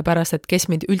 sellepärast, et kes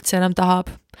mind üldse enam tahab.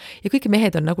 Ja kõik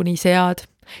mehed on nagu nii sead.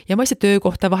 Ja ma ei saa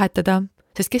töökohta vahetada,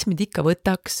 sest kes mind ikka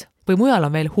võtaks. Või mujal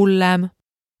on veel hullem.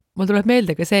 Mul tuleb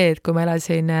meelde ka see, et kui ma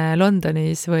elasin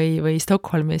Londonis või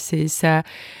Stockholmis, siis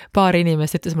paar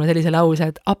inimest ütles mulle sellise lause,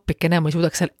 et appikene, ma ei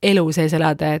suudaks seal elu sees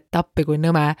elada, et appi kui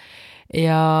nõme.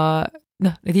 Ja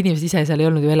need inimesed ise seal ei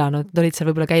olnud ju elanud, nad olid seal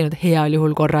võib-olla käinud heal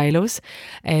juhul korra elus.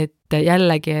 Et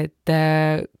jällegi,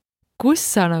 et kus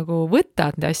sa nagu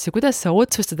võtad neid asju, kuidas sa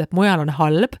otsustad, et mujal on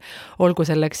halb, olgu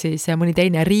selleks siis mõni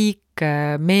teine riik,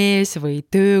 mees või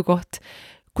töökoht.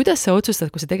 Kuidas sa otsustad,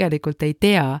 kui sa tegelikult ei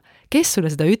tea, kes sulle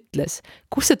seda ütles,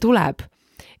 kus see tuleb?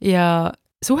 Ja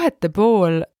suhete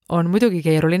pool on muidugi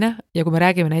keeruline ja kui me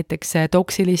räägime näiteks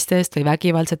toksilistest või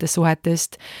vägivaldsetest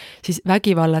suhetest, siis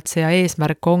vägivallatseja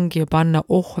eesmärk ongi ju panna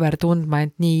ohver tundma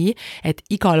end nii, et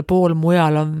igal pool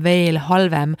mujal on veel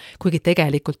halvem, kuigi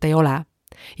tegelikult ei ole.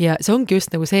 Ja see ongi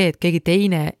just nagu see, et keegi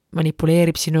teine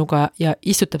manipuleerib sinuga ja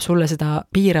istutab sulle seda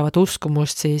piiravat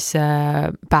uskumust siis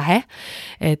pähe,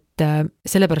 et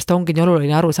sellepärast ongi nii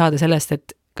oluline aru saada sellest,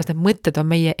 et kas need mõtted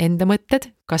on meie enda mõtted,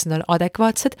 kas need on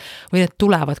adekvaatsed või need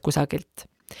tulevad kusagilt.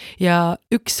 Ja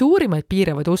üks suurimaid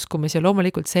piiravaid uskumisi on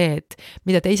loomulikult see, et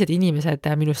mida teised inimesed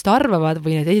minust arvavad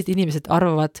või need teised inimesed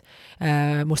arvavad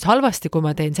must halvasti, kui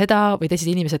ma teen seda, või teised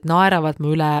inimesed naeravad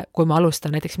mu üle, kui ma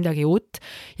alustan näiteks midagi uut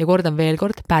ja kordan veel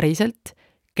kord päriselt,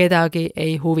 kedagi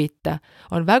ei huvita.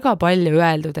 On väga palju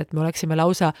öeldud, et me oleksime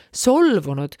lausa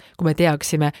solvunud, kui me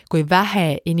teaksime, kui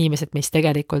vähe inimesed meist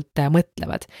tegelikult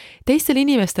mõtlevad. Teistel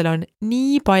inimestel on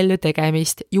nii palju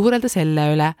tegemist juurelda selle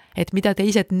üle, et mida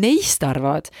teised neist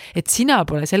arvavad, et sina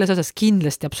pole selles osas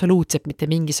kindlasti absoluutselt mitte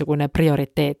mingisugune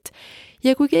prioriteet.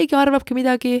 Ja kui keegi arvabki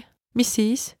midagi, mis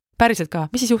siis? Päriselt ka,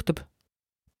 mis siis juhtub?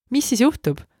 Mis siis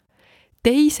juhtub?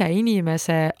 Teise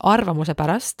inimese arvamuse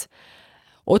pärast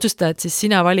otsustad siis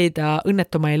sina valida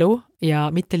õnnetuma elu ja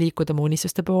mitte liikuda mu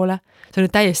unistuste poole. See on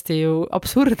nüüd täiesti ju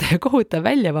absurdne ja kohutav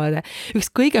väljavaade.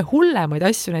 Üks kõige hullemaid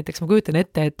asju, näiteks ma kujutan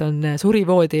ette, et on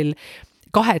surivoodil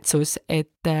kahetsus,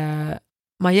 et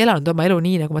ma ei elanud oma elu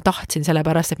nii, nagu ma tahtsin,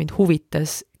 sellepärast, et mind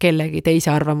huvitas kellegi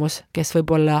teise arvamus, kes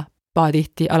võib-olla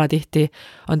paatihti, alatihti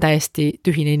on täiesti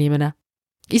tühine inimene.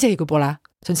 Isegi kui pole,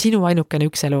 see on sinu ainukene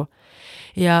üks elu.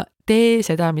 Ja tee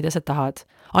seda, mida sa tahad.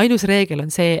 Ainus reegel on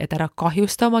see, et ära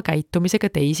kahjusta oma käitumisega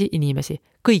teisi inimesi.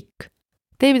 Kõik.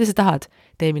 Tee, mida sa tahad.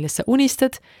 Tee, millest sa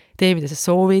unistad. Tee, mida sa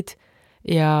soovid.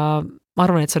 Ja ma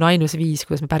arvan, et see on ainus viis,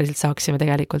 kuidas me päriselt saaksime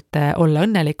tegelikult olla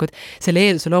õnnelikud. Selle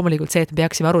eeldus on loomulikult see, et me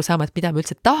peaksime aru saama, et mida me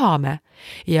üldse tahame.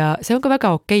 Ja see on ka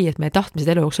väga okei, et meie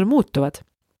tahtmised elu jooksul muutuvad.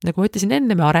 Nagu ma ütlesin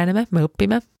enne, me areneme, me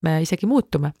õpime, me isegi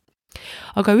muutume.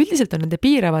 Aga üldiselt on nende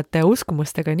piiravate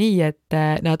uskumustega nii, et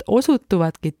nad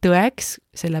osutuvadki tõeks,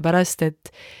 sellepärast, et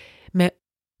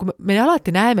me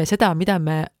alati näeme seda, mida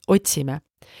me otsime.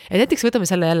 Et näiteks võtame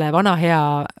selle jälle vana hea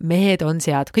mehed on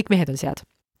sead, kõik mehed on sead.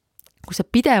 Kui sa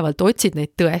pidevalt otsid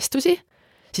neid tõestusi,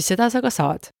 siis seda sa ka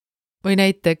saad. Või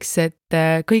näiteks, et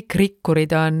kõik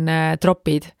rikkurid on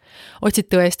tropid. Otsid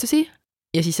tõestusi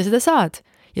ja siis sa seda saad.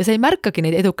 Ja sa ei märkagi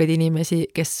neid edukaid inimesi,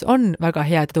 kes on väga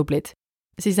head ja tublid.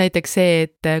 Siis näiteks see,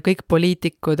 et kõik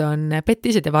poliitikud on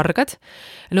pettised ja vargad.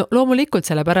 No, loomulikult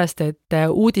sellepärast, et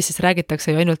uudises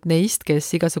räägitakse ju ainult neist,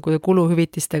 kes igasugu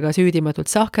kuluhüvitistega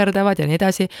süüdimatult sahkerdavad ja nii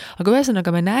edasi. Aga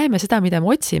ühesõnaga me näeme seda, mida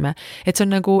me otsime. Et see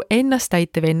on nagu ennast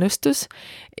täitev ennustus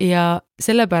ja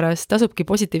sellepärast tasubki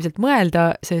positiivselt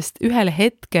mõelda, sest ühel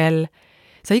hetkel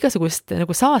sa igasugust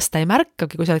nagu saasta ei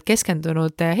märkagi, kui sa oled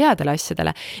keskendunud headele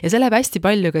asjadele. Ja see läheb hästi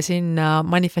palju ka sinna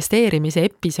manifesteerimise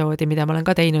episoodi, mida ma olen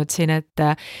ka teinud siin, et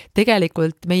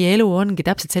tegelikult meie elu ongi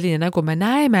täpselt selline, nagu me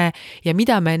näeme ja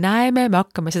mida me näeme, me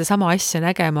hakkame seda sama asja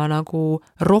nägema nagu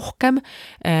rohkem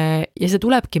ja see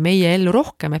tulebki meie ellu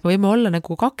rohkem, et me võime olla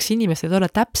nagu kaks inimest, võivad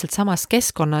olla täpselt samas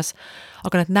keskkonnas,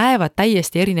 aga nad näevad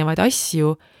täiesti erinevaid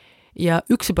asju ja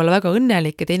üks võib olla väga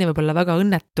õnnelik ja teine võib olla väga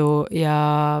õnnetu ja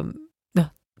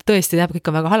tõesti näeb, kõik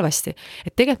on väga halvasti.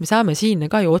 Et tegelikult me saame siin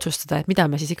ka ju otsustada, et mida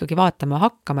me siis ikkagi vaatama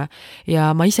hakkame. Ja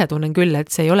ma ise tunnen küll,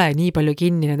 et see ei ole nii palju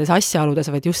kinni nendes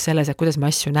asjaoludes, vaid just selles, et kuidas me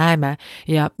asju näeme.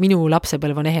 Ja minu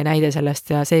lapsepõlv on ehe näide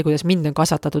sellest ja see, kuidas mind on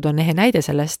kasvatatud, on ehe näide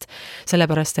sellest.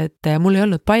 Sellepärast, et mul ei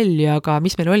olnud palju, aga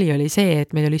mis meil oli see,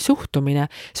 et meil oli suhtumine.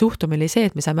 Suhtumine oli see,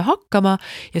 et me saame hakkama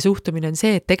ja suhtumine on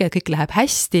see, et tegelikult kõik läheb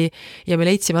hästi ja me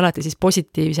leidsime alati siis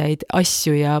positiivseid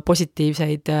asju ja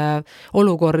positiivseid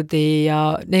olukordi ja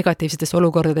negatiivsetes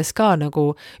olukordades ka nagu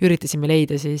üritasime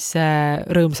leida siis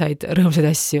rõõmsaid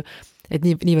asju, et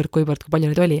niivõrd kuivõrd, kui palju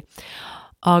neid oli.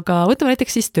 Aga võtame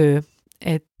näiteks siis töö,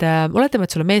 et oletame,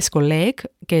 et sul on meeskolleeg,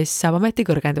 kes saab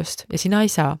ametikõrgendust ja sina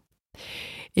ei saa.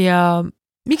 Ja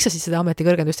miks sa siis seda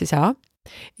ametikõrgendust ei saa?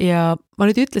 Ja ma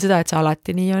nüüd ei ütle seda, et see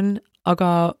alati nii on, aga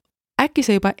äkki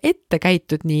sa juba ette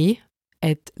käitud nii,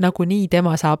 et nagunii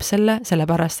tema saab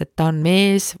sellepärast, et ta on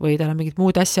mees või tal on mingid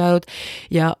muud asjaolud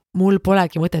ja mul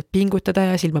polegi mõtet pingutada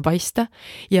ja silma paista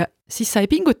ja siis sa ei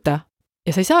pinguta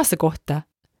ja sa ei saa seda kohta,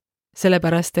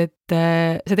 sellepärast, et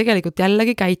sa tegelikult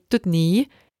jällegi käitud nii,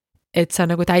 et sa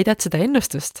nagu täidad seda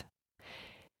ennustust.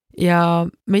 Ja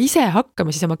me ise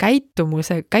hakkame siis oma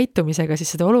käitumisega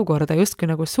siis seda olukorda justkui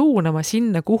nagu suunama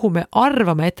sinna, kuhu me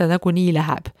arvame, et ta nagunii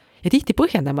läheb ja tihti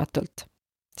põhjendamatult.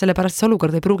 Sellepärast see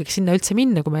olukord ei pruugiks sinna üldse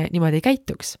minna, kui me niimoodi ei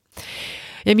käituks.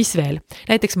 Ja mis veel?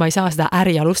 Näiteks ma ei saa seda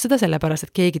äri alustada, sellepärast,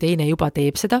 et keegi teine juba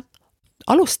teeb seda.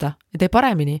 Alusta ja tee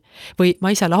paremini. Või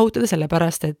ma ei saa lahutada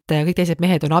sellepärast, et kõik teised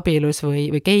mehed on abielus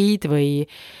või geid või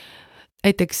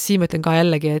näiteks siin mõtlen ka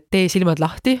jällegi, et tee silmad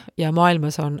lahti ja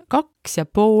maailmas on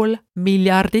 2,5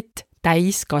 miljardit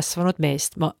täis kasvanud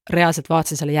meest. Ma reaalselt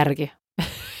vaatasin selle järgi.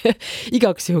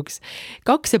 Igaks juhuks.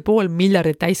 2,5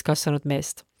 miljardit täis kasvanud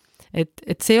meest.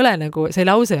 Et see ei ole nagu, see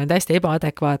lause on täiesti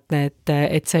ebaadekvaatne,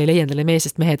 et sa ei leia endale mees,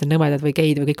 sest mehed on nõmedad või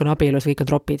geid või kõik on abielus või kõik on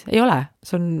tropid. Ei ole,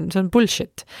 see on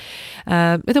bullshit.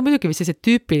 Need on muidugi vist sellised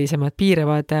tüüpilisemad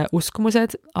piiravad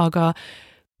uskumused, aga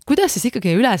kuidas siis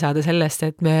ikkagi üle saada sellest,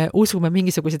 et me usume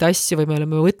mingisuguseid asju või me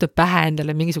oleme võtnud pähe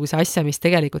endale mingisuguse asja, mis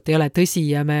tegelikult ei ole tõsi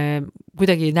ja me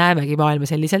kuidagi näemegi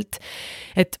maailma selliselt.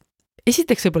 Et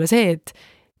esiteks võib-olla see, et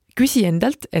küsi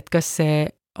endalt, et kas see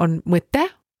on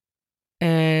mõte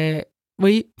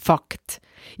või fakt.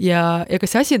 Ja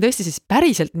kas see asi on tõesti siis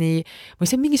päriselt nii, või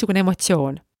see on mingisugune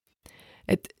emotsioon.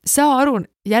 Et saa aru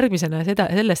järgmisena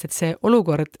sellest, et see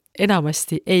olukord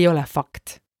enamasti ei ole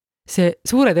fakt. See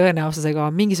suure tõenäosusega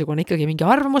on mingisugune ikkagi mingi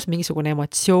arvamus, mingisugune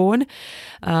emotsioon.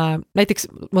 Näiteks,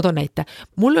 ma toon näite.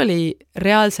 Mul oli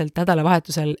reaalselt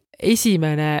nädalavahetusel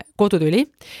esimene kodutüli,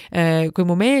 kui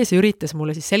mu mees üritas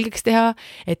mulle siis selgeks teha,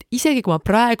 et isegi kui ma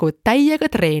praegu täiega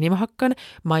treenima hakkan,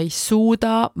 ma ei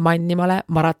suuda mannimale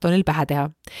maratonil pähe teha.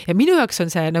 Ja minu jaoks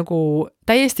on see nagu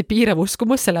täiesti piirav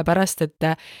uskumus, sellepärast,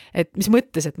 et mis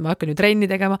mõttes, et ma hakkan ju trenni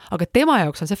tegema, aga tema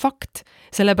jaoks on see fakt.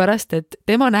 Sellepärast, et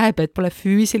tema näeb, et pole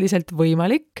füüsiliselt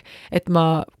võimalik, et kui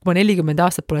ma 40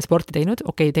 aastat pole sporti teinud,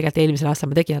 tegelikult eelmisel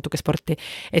aastal ma tegin natuke sporti,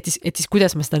 et siis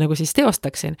kuidas ma seda nagu siis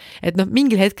teostaksin. Et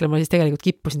mingil hetkel ma siis tegelikult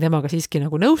kippusin temaga siiski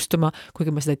nagu nõustuma,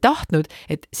 kuigi ma seda ei tahtnud,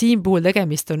 et siin puhul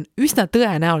tegemist on üsna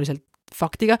tõenäoliselt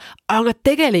faktiga, aga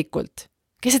tegelikult,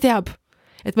 kes see teab?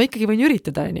 Et ma ikkagi võin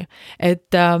üritada, on ju.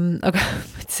 Et, aga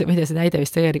ma ei tea, see näide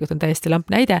vist tegelikult on täiesti lamp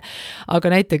näide,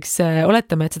 aga näiteks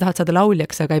oletame, et sa tahad saada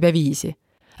lauljaks, aga ei pea viisi.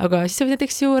 Aga siis sa võid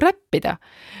näiteks ju räppida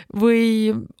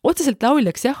või otseselt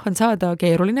lauljaks on saada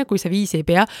keeruline, kui see viisi ei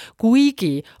pea,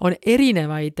 kuigi on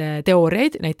erinevaid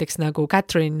teooriaid, näiteks nagu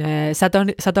Catherine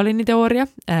Sadolini teooria,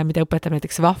 mida õpetab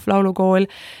näiteks Vahvlaulukool,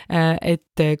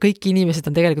 et kõik inimesed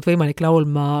on tegelikult võimalik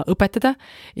laulma õpetada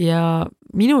ja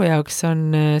minu jaoks on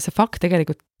see fakt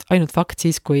tegelikult ainult fakt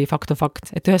siis, kui fakt on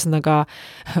fakt, et ühesõnaga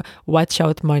watch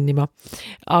out mannima.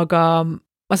 Aga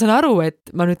ma saan aru,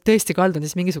 et ma nüüd tõesti kaldun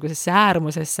siis mingisugusesse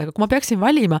äärmusesse, aga kui ma peaksin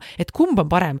valima, et kumb on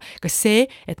parem, kas see,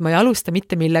 et ma ei alusta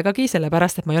mitte millegagi,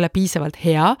 sellepärast, et ma ei ole piisavalt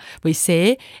hea, või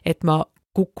see, et ma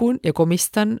kukun ja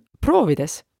komistan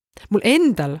proovides. Mul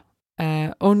endal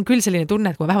on küll selline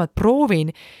tunne, et kui ma vähemalt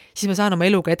proovin, siis ma saan oma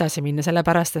eluga edasi minna,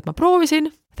 sellepärast, et ma proovisin,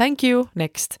 thank you,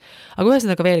 next. Aga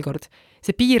ühesõnaga veel kord,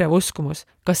 see piirav uskumus,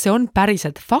 kas see on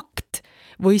päriselt fakt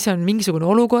või see on mingisugune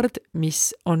olukord,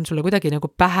 mis on sulle kuidagi nagu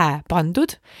pähe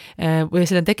pandud või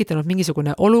selle on tekitanud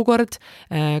mingisugune olukord,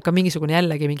 ka mingisugune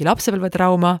jällegi mingi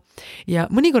lapsepõlvetrauma ja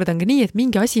mõnikord on ka nii, et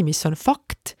mingi asi, mis on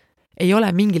fakt, ei ole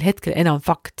mingil hetkel enam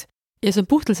fakt. Ja see on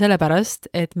puhtalt sellepärast,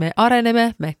 et me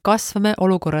areneme, me kasvame,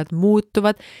 olukorrad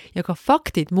muutuvad ja ka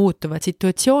faktid muutuvad,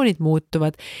 situatsioonid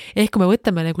muutuvad. Ehk kui me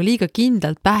võtame nagu liiga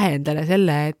kindlalt pähe endale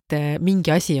selle, et mingi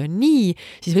asi on nii,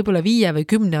 siis võib-olla 5 või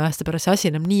 10 aasta pärast see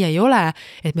asi enam nii ei ole,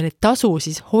 et meil ei tasu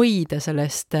siis hoida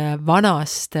sellest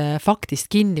vanast faktist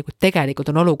kinni, kui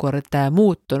tegelikult on olukord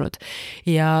muutunud.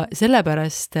 Ja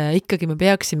sellepärast ikkagi me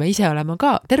peaksime ise olema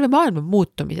ka terve maailma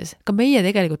muutumises. Ka meie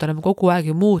tegelikult oleme kogu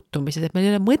aeg ju muutumises, et meil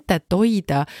ei ole mõtet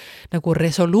hoida nagu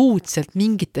resoluutselt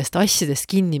mingitest asjadest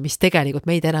kinni, mis tegelikult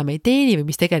meid enam ei teeni või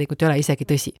mis tegelikult ei ole isegi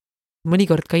tõsi.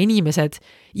 Mõnikord ka inimesed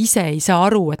ise ei saa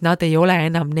aru, et nad ei ole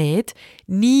enam need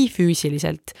nii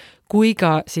füüsiliselt kui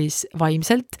ka siis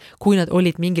vaimselt, kui nad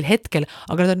olid mingil hetkel,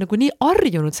 aga nad on nagu nii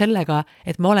harjunud sellega,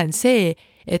 et ma olen see,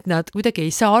 et nad kuidagi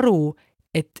ei saa aru,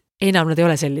 et enam nad ei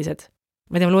ole sellised.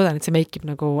 Ma loodan, et see meikib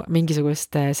nagu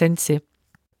mingisugust sensi.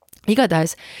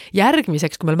 Igatahes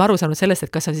järgmiseks, kui me oleme aru saanud sellest, et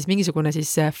kas on siis mingisugune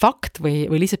siis fakt või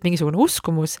lihtsalt mingisugune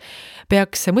uskumus,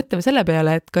 peaks mõtlema selle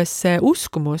peale, et kas see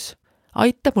uskumus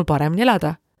aitab mul paremini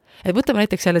elada. Et võtame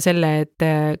näiteks selle, et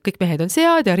kõik mehed on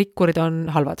sead ja rikkurid on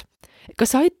halvad.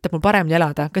 Kas see aitab mul paremini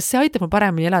elada? Kas see aitab mul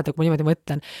paremini elada, kui ma niimoodi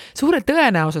mõtlen? Suure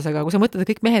tõenäosusega, kui sa mõtled, et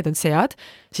kõik mehed on sead,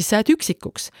 siis sa jääd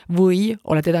üksikuks või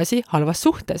oled edasi halvas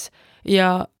suhtes.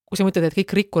 Ja kui sa mõtled, et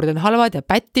kõik rikkurid on halvad ja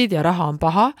pätid ja raha on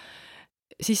paha,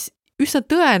 siis üsna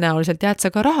tõenäoliselt jääd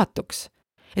sa ka rahatuks.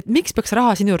 Et miks peaks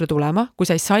raha sinu juurde tulema, kui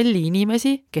sa ei salli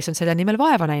inimesi, kes on selle nimel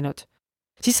vaeva näinud?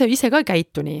 Siis sa ise ka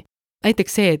käitu nii.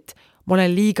 Näiteks see, et ma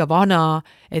olen liiga vana,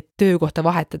 et töökohta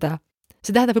vahetada.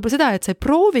 See tähendab võib-olla seda, et sa ei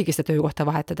proovigi seda töökohta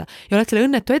vahetada ja oled selle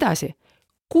õnnetu edasi.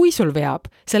 Kui sul veab,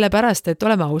 sellepärast, et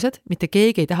oleme ausad, mitte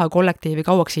keegi ei taha kollektiivi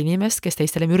kauaks inimest, kes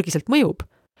teistele mürgiselt mõjub.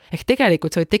 Ehk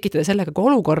tegelikult sa võid tekitada sellega ka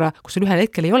olukorra, kus sul ühel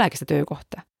hetkel ei olegi seda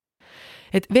töökohta.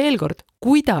 Et veel kord,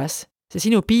 kuidas see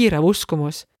sinu piirav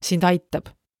uskumus sind aitab?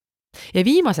 Ja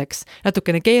viimaseks,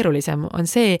 natukene keerulisem on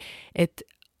see, et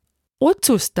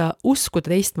otsusta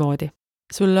uskuda teistmoodi.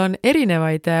 Sul on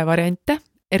erinevaid variante,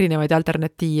 erinevaid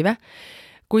alternatiive.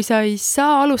 Kui sa ei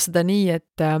saa alustada nii,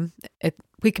 et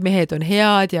kõik mehed on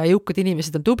head ja jõukad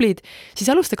inimesed on tublid, siis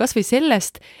alusta kas või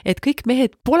sellest, et kõik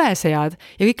mehed pole sead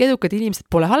ja kõik edukad inimesed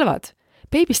pole halvad.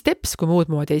 Baby steps, kui muud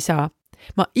moodi ei saa.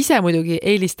 Ma ise muidugi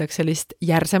eelistaks sellist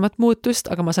järsemat muutust,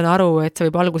 aga ma saan aru, et see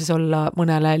võib alguses olla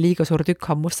mõnele liiga suur tükk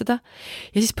hammustada.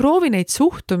 Ja siis proovi neid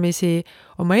suhtumisi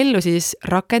oma ellu siis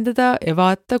rakendada ja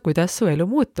vaata, kuidas su elu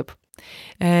muutub.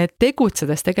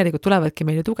 Tegutsedes tegelikult tulevadki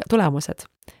meile tulemused.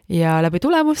 Ja läbi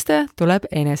tulemuste tuleb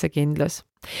enesekindlus.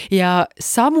 Ja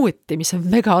samuti, mis on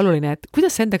väga oluline, et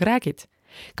kuidas sa endaga räägid?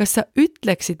 Kas sa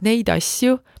ütleksid neid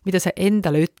asju, mida sa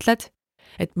endale ütled?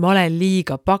 Et ma olen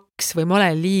liiga paks või ma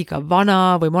olen liiga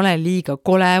vana või ma olen liiga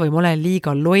kole või ma olen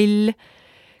liiga loll.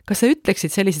 Kas sa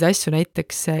ütleksid selliseid asju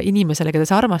näiteks inimesele, keda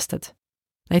sa armastad?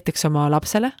 Näiteks oma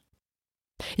lapsele?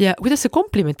 Ja kuidas sa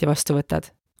komplimenti vastu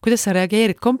võtad? Kuidas sa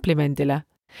reageerid komplimendile?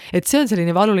 Et see on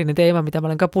selline valuline teema, mida ma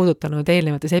olen ka puudutanud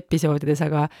eelnevates episoodides,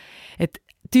 aga et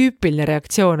tüüpiline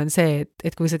reaktsioon on see,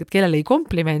 et kui sa kellelegi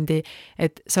komplimendi,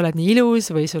 et sa oled nii ilus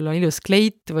või sul on ilus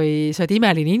kleit või sa oled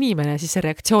imeline inimene, siis see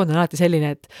reaktsioon on alati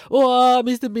selline, et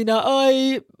mis nüüd mina,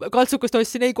 kaltsukast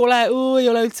ostsin, ei kole, ei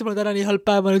ole üldse, mul on täna nii halb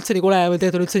päev, ma olen üldse nii kole, ma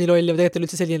tegelikult on üldse nii loll ja tegelikult on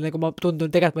üldse selline, nagu ma tundun,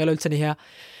 tegelikult ma ei ole üldse nii hea.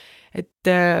 Et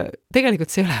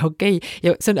tegelikult see ei ole okei.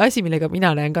 Ja see on asi, millega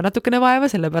mina näen ka natukene vaeva,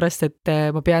 sellepärast, et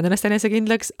ma pean ennast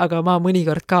enesekindlaks, aga ma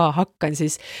mõnikord ka hakkan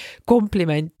siis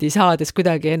komplimenti saades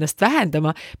kuidagi ennast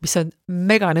vähendama, mis on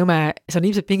mega nõme, see on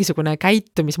ilmselt mingisugune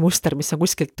käitumismuster, mis on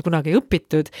kuskilt kunagi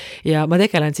õpitud ja ma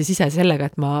tegelen siis ise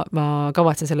sellega, et ma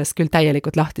kavatsen sellest küll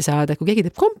täielikult lahti saada. Kui keegi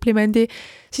teeb komplimendi,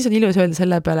 siis on ilus öelda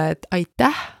selle peale, et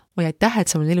aitäh, et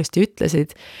sa mulle ilusti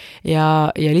ütlesid ja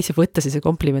lihtsalt võtta see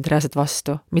kompliment reaalselt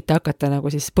vastu, mitte hakata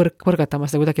nagu siis põrgatama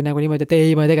seda kuidagi nagu niimoodi, et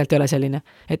ei, ma tegelikult ei ole selline,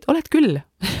 et oled küll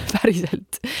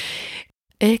päriselt.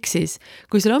 Ehk siis,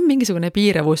 kui sul on mingisugune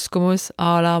piirav uskumus,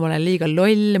 ma olen liiga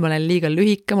loll, ma olen liiga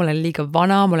lühike, ma olen liiga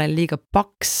vana, ma olen liiga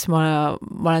paks, ma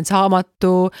olen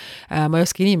saamatu, ma ei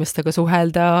oska inimestega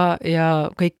suhelda ja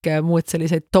kõik muud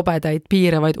selliseid tobedaid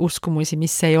piiravaid uskumusi,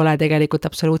 mis ei ole tegelikult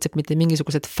absoluutselt mitte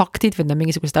mingisugused faktid, või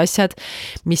mingisugused asjad,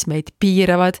 mis meid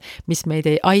piiravad, mis meid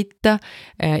ei aita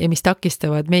ja mis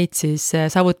takistavad meid siis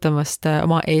saavutamast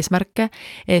oma eesmärke,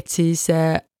 et siis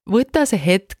võta see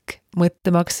hetk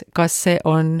mõtlemaks, kas see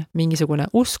on mingisugune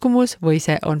uskumus või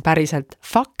see on päriselt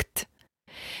fakt.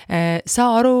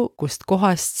 Saa aru, kust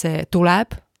kohast see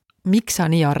tuleb, miks sa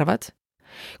nii arvad.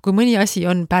 kui mõni asi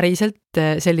on päriselt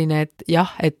selline, et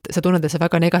jah, et sa tunned, et sa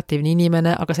väga negatiivne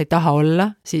inimene, aga sa ei taha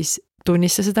olla, siis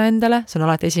tunnista seda endale, see on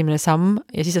alati esimene samm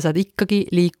ja siis sa saad ikkagi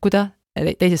liikuda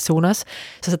teises suunas,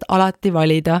 sa saad alati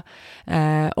valida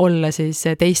olla siis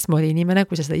teistmoodi inimene,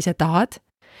 kui sa seda ise tahad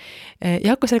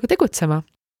ja hakka sellega tegutsema.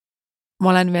 Ma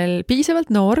olen veel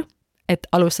piisavalt noor, et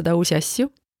alustada uusi asju.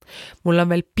 Mul on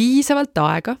veel piisavalt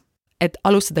aega, et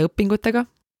alustada õpingutega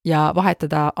ja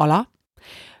vahetada ala.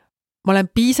 Ma olen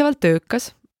piisavalt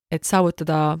töökas, et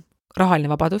saavutada rahaline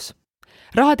vabadus.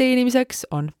 Raha teenimiseks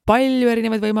on palju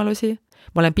erinevaid võimalusi.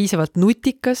 Ma olen piisavalt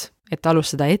nutikas, et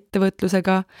alustada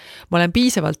ettevõtlusega. Ma olen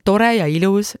piisavalt tore ja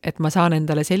ilus, et ma saan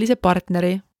endale sellise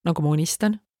partneri, nagu ma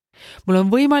unistan. Mul on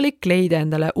võimalik leida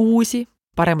endale uusi,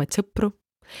 paremaid sõpru.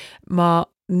 Ma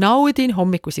naudin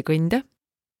hommikusi kõnde,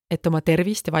 et oma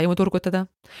tervist ja vaimu turgutada.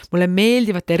 Mulle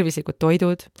meeldivad tervislikud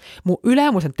toidud. Mu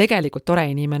ülemus on tegelikult tore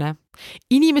inimene.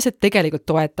 Inimesed tegelikult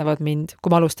toetavad mind,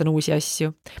 kui ma alustan uusi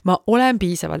asju. Ma olen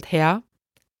piisavalt hea.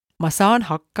 Ma saan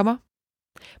hakkama.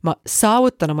 Ma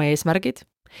saavutan oma eesmärgid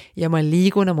ja ma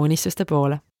liigun oma unistuste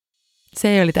poole.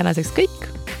 See oli tänaseks kõik.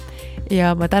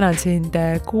 Ja ma tänan sind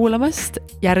kuulamast.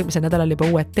 Järgmisel nädalal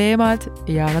juba uued teemad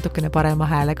ja natukene parema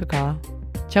häälega ka.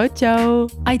 Tšau, tšau!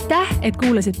 Aitäh, et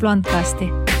kuulasid Blondcasti.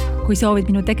 Kui soovid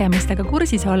minu tegemistega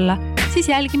kursis olla, siis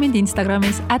jälgi mind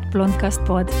Instagramis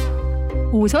 @blondcastpod.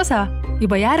 Uus osa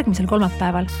juba järgmisel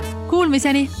kolmapäeval.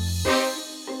 Kuulmiseni!